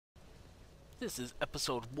This is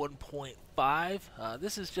episode 1.5.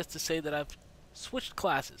 This is just to say that I've switched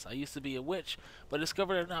classes. I used to be a witch, but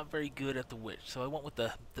discovered I'm not very good at the witch, so I went with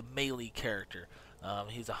the melee character.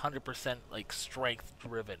 He's 100% like strength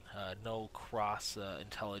driven, no cross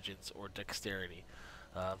intelligence or dexterity.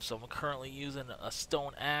 So I'm currently using a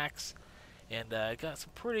stone axe, and I got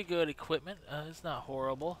some pretty good equipment. It's not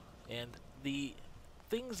horrible, and the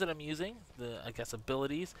things that I'm using, the I guess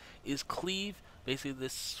abilities, is cleave. Basically,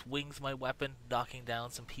 this swings my weapon, knocking down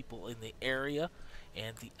some people in the area.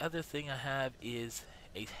 And the other thing I have is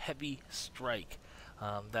a heavy strike.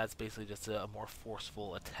 That's basically just a more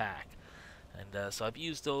forceful attack. And so I've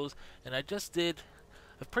used those, and I've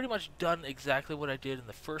pretty much done exactly what I did in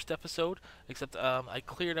the first episode, except I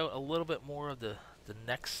cleared out a little bit more of the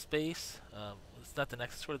next space. It's not the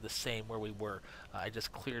next, it's sort of the same where we were. I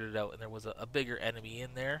just cleared it out, and there was a bigger enemy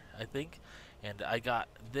in there, I think. And I got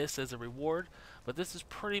this as a reward, but this is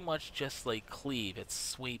pretty much just like cleave. It's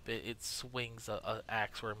sweep. It swings a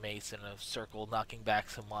axe or a mace in a circle, knocking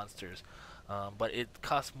back some monsters. But it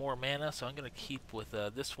costs more mana, so I'm going to keep with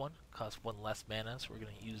this one. Costs one less mana, so we're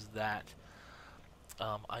going to use that.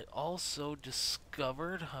 I also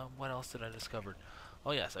discovered, what else did I discover?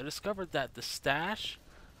 Oh yes, I discovered that the stash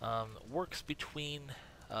works between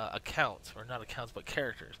accounts, or not accounts, but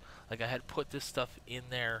characters. Like I had put this stuff in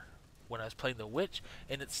there when I was playing the witch,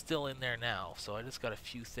 and it's still in there now. So I just got a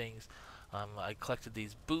few things. I collected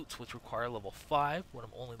these boots, which require level 5, when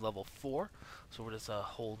I'm only level 4. So we're just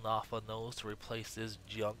holding off on those to replace this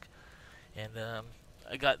junk. And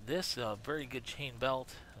I got this very good chain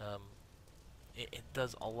belt. It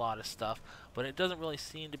does a lot of stuff, but it doesn't really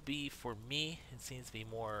seem to be for me. It seems to be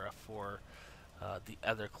more for the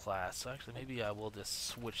other class. So actually, maybe I will just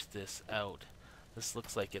switch this out. This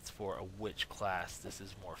looks like it's for a witch class. This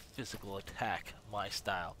is more physical attack, my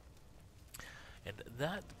style. And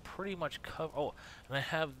that pretty much cover. Oh, and I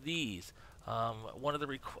have these. One of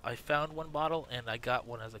the I found one bottle, and I got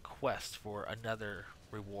one as a quest for another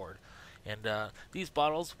reward. And these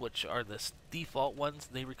bottles, which are the default ones,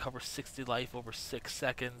 they recover 60 life over 6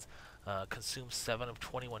 seconds, consume 7 of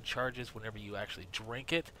 21 charges whenever you actually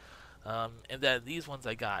drink it. And then these ones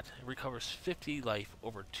I got, it recovers 50 life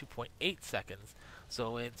over 2.8 seconds,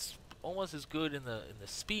 so it's almost as good in the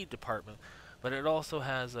speed department, but it also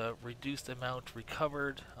has a reduced amount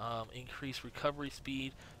recovered, increased recovery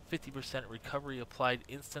speed, 50% recovery applied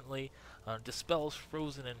instantly, dispels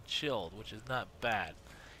frozen and chilled, which is not bad.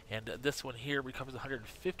 And this one here recovers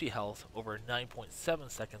 150 health over 9.7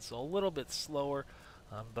 seconds, so a little bit slower,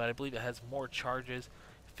 but I believe it has more charges.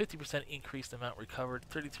 50% increased amount recovered,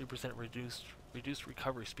 33% reduced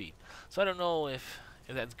recovery speed. So I don't know if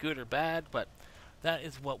that's good or bad, but that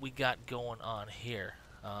is what we got going on here.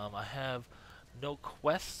 I have no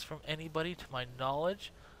quests from anybody to my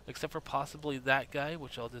knowledge, except for possibly that guy,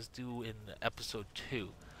 which I'll just do in episode 2.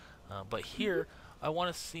 But here, I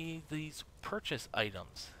want to see these purchase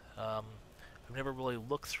items. I've never really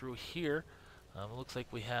looked through here. It looks like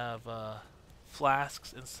we have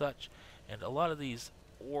flasks and such, and a lot of these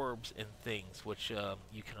orbs and things which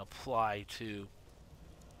you can apply to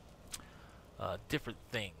different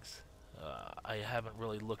things. I haven't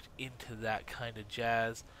really looked into that kind of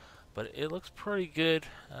jazz, but it looks pretty good.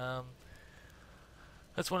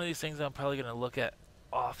 That's one of these things I'm probably going to look at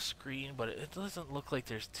off screen, but it doesn't look like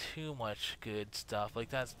there's too much good stuff.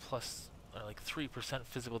 Like that's plus like 3%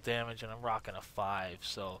 physical damage, and I'm rocking a 5,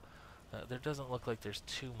 so there doesn't look like there's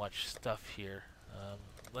too much stuff here.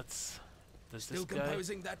 Let's Does Still this guy,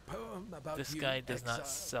 composing that poem about this you, guy does Exile. not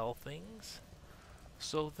sell things.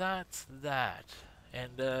 So that's that.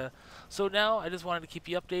 And so now I just wanted to keep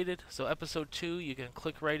you updated. So episode 2 you can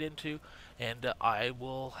click right into, and I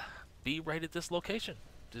will be right at this location.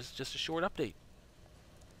 This is just a short update.